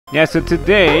Yeah, so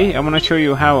today I'm gonna show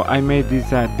you how I made this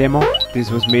demo.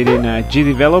 This was made in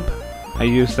GDevelop. I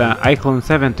used iClone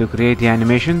 7 to create the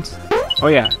animations. Oh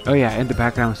yeah, and the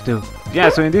backgrounds too. Yeah,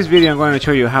 so in this video I'm going to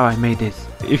show you how I made this.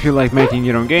 If you like making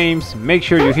your own games, make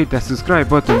sure you hit that subscribe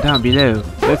button down below.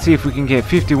 Let's see if we can get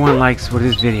 51 likes for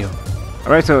this video.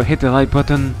 Alright, so hit the like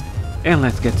button and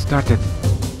let's get started.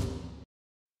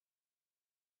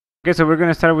 Okay, so we're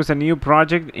gonna start with a new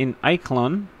project in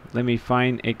iClone. Let me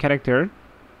find a character.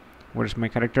 Where's my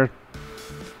character?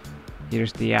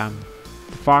 Here's the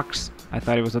fox. I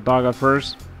thought it was a dog at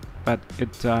first, but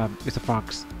it's a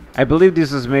fox. I believe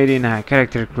this was made in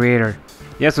Character Creator.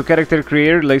 Yeah, so Character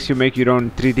Creator lets you make your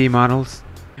own 3D models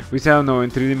without knowing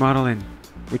 3D modeling,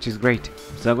 which is great.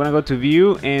 So I'm gonna go to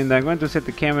View and I'm going to set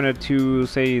the camera to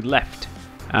say left.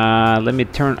 Let me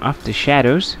turn off the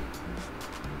shadows.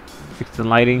 Fix the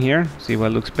lighting here. See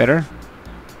what looks better.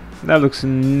 That looks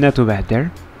not too bad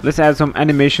there. Let's add some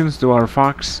animations to our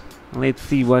fox. Let's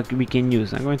see what we can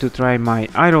use. I'm going to try my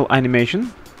idle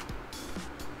animation.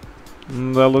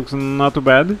 That looks not too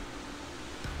bad.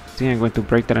 See, I'm going to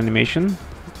break that animation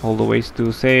all the ways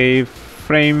to say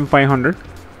frame 500.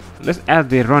 Let's add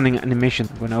the running animation.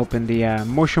 I'm going to open the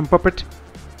motion puppet.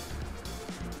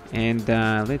 And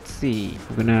let's see.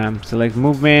 We're going to select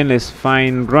movement. Let's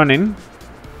find running.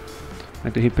 I'm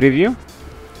going to hit preview.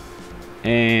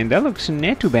 And that looks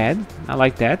not too bad. I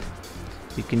like that.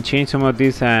 You can change some of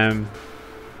these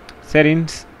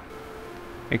settings.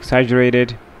 Exaggerate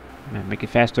it, make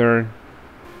it faster.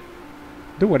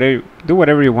 Do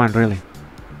whatever you want, really.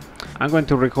 I'm going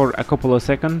to record a couple of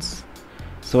seconds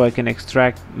so I can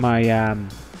extract my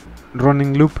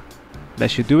running loop. That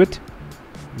should do it.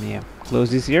 Yeah, close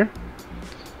this here.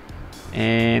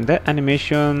 And that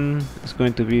animation is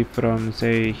going to be from,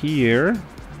 say, here.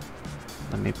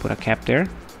 Let me put a cap there.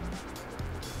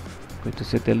 I'm going to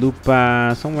set the loop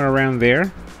somewhere around there.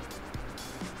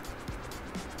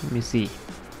 Let me see.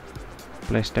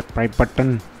 Press the right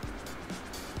button.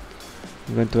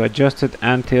 I'm going to adjust it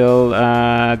until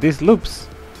this loops.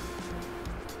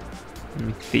 Let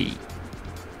me see.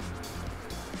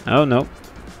 Oh no.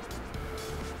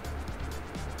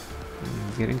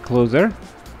 Getting closer.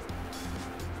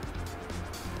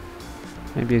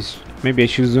 Maybe I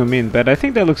should zoom in, but I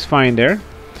think that looks fine there.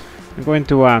 I'm going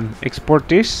to export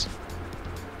this.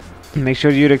 Make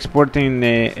sure you're exporting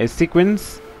a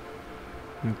sequence.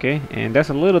 Okay, and that's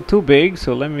a little too big,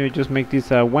 so let me just make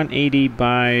this 180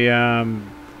 by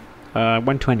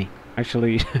 120.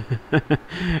 Actually,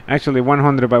 actually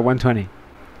 100 by 120.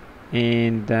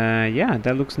 And yeah,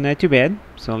 that looks not too bad.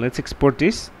 So let's export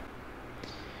this.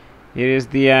 Here is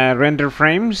the render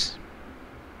frames.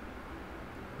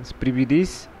 Let's preview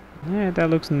this. Yeah, that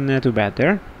looks not too bad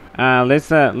there.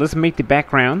 Let's make the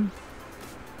background.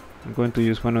 I'm going to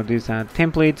use one of these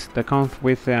templates that comes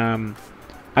with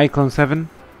iClone 7.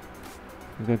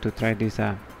 I'm going to try these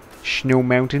snow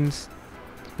mountains.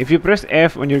 If you press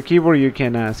F on your keyboard, you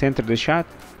can center the shot,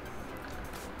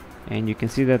 and you can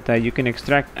see that you can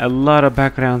extract a lot of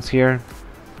backgrounds here.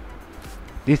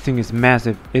 This thing is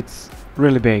massive. It's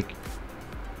really big.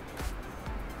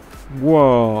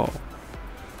 Whoa!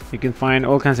 You can find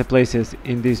all kinds of places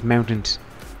in these mountains.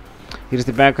 Here's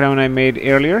the background I made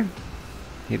earlier.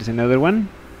 Here's another one.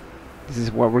 This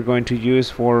is what we're going to use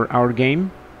for our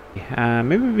game.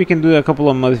 Maybe we can do a couple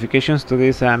of modifications to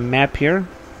this map here.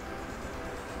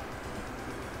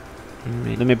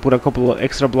 Let me put a couple of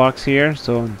extra blocks here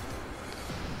so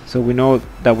we know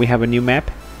that we have a new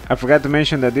map. I forgot to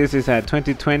mention that this is a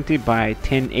 2020 by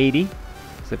 1080.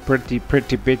 It's a pretty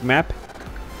big map.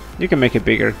 You can make it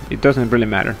bigger, it doesn't really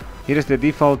matter. Here is the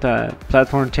default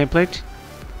platform template.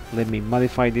 Let me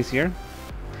modify this here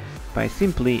by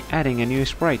simply adding a new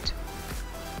sprite.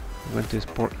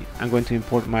 I'm going to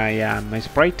import my my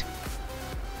sprite,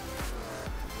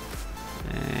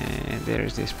 and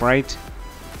there's the sprite.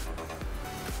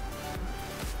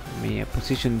 Let me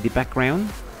position the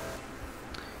background,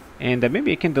 and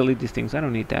maybe I can delete these things. I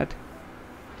don't need that.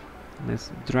 Let's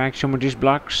drag some of these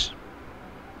blocks.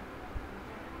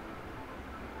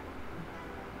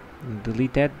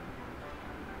 Delete that.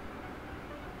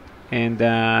 And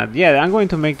yeah, I'm going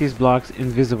to make these blocks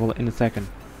invisible in a second.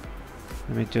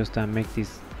 Let me just make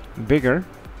this bigger.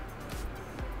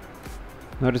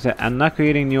 Notice that I'm not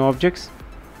creating new objects.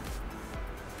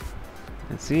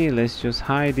 Let's see, let's just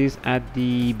hide this at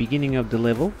the beginning of the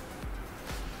level.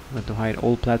 I'm going to hide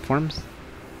all platforms.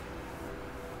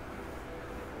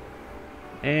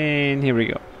 And here we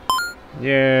go.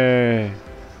 Yeah.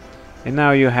 And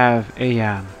now you have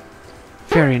a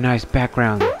very nice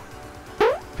background.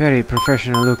 Very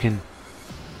professional looking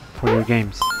for your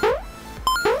games.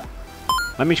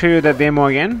 let me show you the demo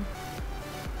again.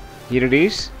 Here it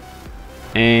is,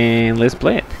 and let's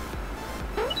play it.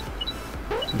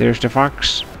 There's the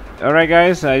fox. Alright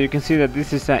guys, you can see that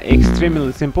this is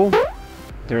extremely simple.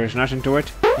 There is nothing to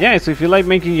it. Yeah, so if you like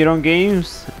making your own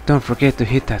games, don't forget to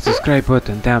hit that subscribe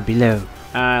button down below.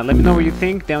 Let me know what you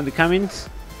think down in the comments.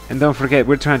 And don't forget,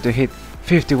 we're trying to hit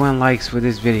 51 likes for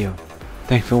this video.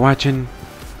 Thanks for watching,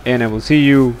 and I will see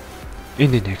you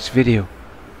in the next video.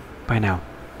 Bye now.